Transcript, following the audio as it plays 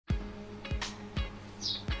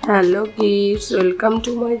Hello kids, welcome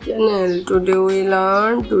to my channel. Today we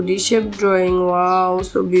learn 2D shape drawing. Wow,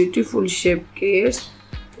 so beautiful shape kids.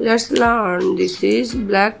 Let's learn. This is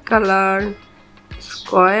black color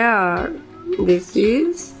square. This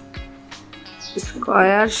is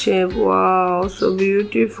square shape. Wow, so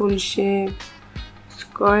beautiful shape.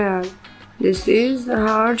 Square. This is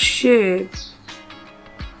heart shape.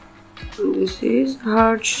 This is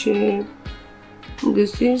heart shape.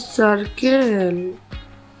 This is circle.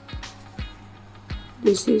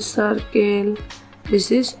 This is circle. This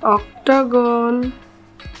is octagon.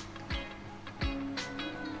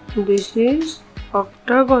 This is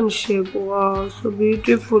octagon shape. Wow, so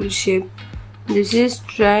beautiful shape. This is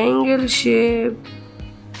triangle shape.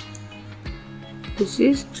 This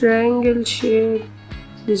is triangle shape.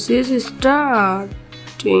 This is star.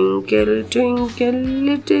 Twinkle, twinkle,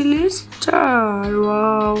 little star.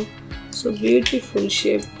 Wow, so beautiful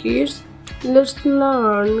shape kids. Let's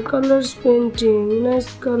learn colors painting.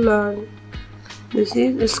 Nice color. This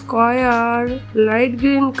is a square, light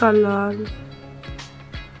green color.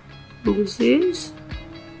 This is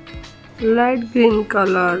light green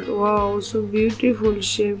color. Wow, so beautiful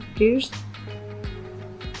shape kids.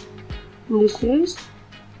 This is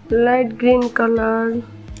light green color.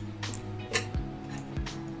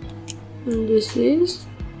 This is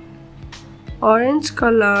orange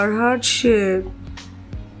color, heart shape.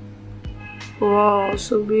 Wow,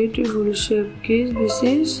 so beautiful shape kids. This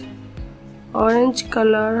is orange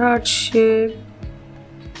color, heart shape.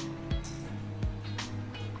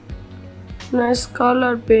 Nice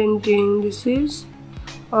color painting. This is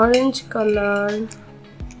orange color.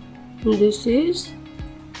 This is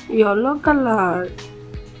yellow color.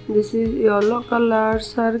 This is yellow color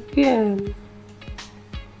circle.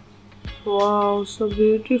 Wow, so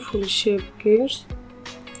beautiful shape kids.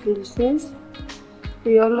 This is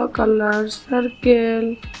yellow color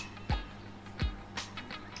circle.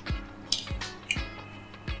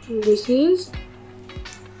 This is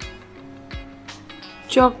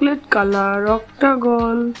chocolate color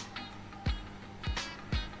octagon.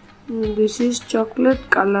 This is chocolate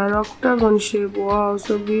color octagon shape. Wow,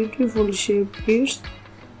 so beautiful shape kids.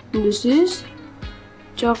 This is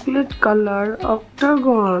chocolate color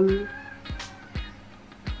octagon.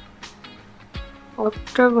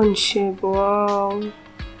 Octagon shape. Wow.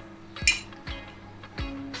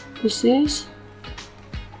 This is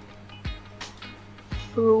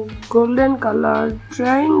golden color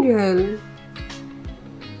triangle.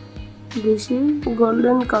 This is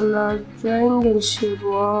golden color triangle shape.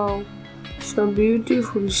 Wow, so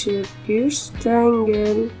beautiful shape kids.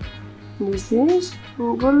 Triangle. This is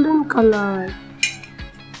golden color.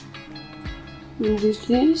 This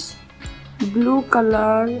is blue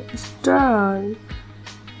color star.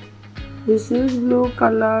 This is blue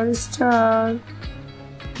color star.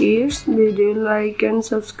 Kids, video like and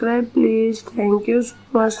subscribe please. Thank you so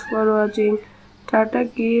much for watching. Tata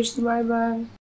kids, bye bye.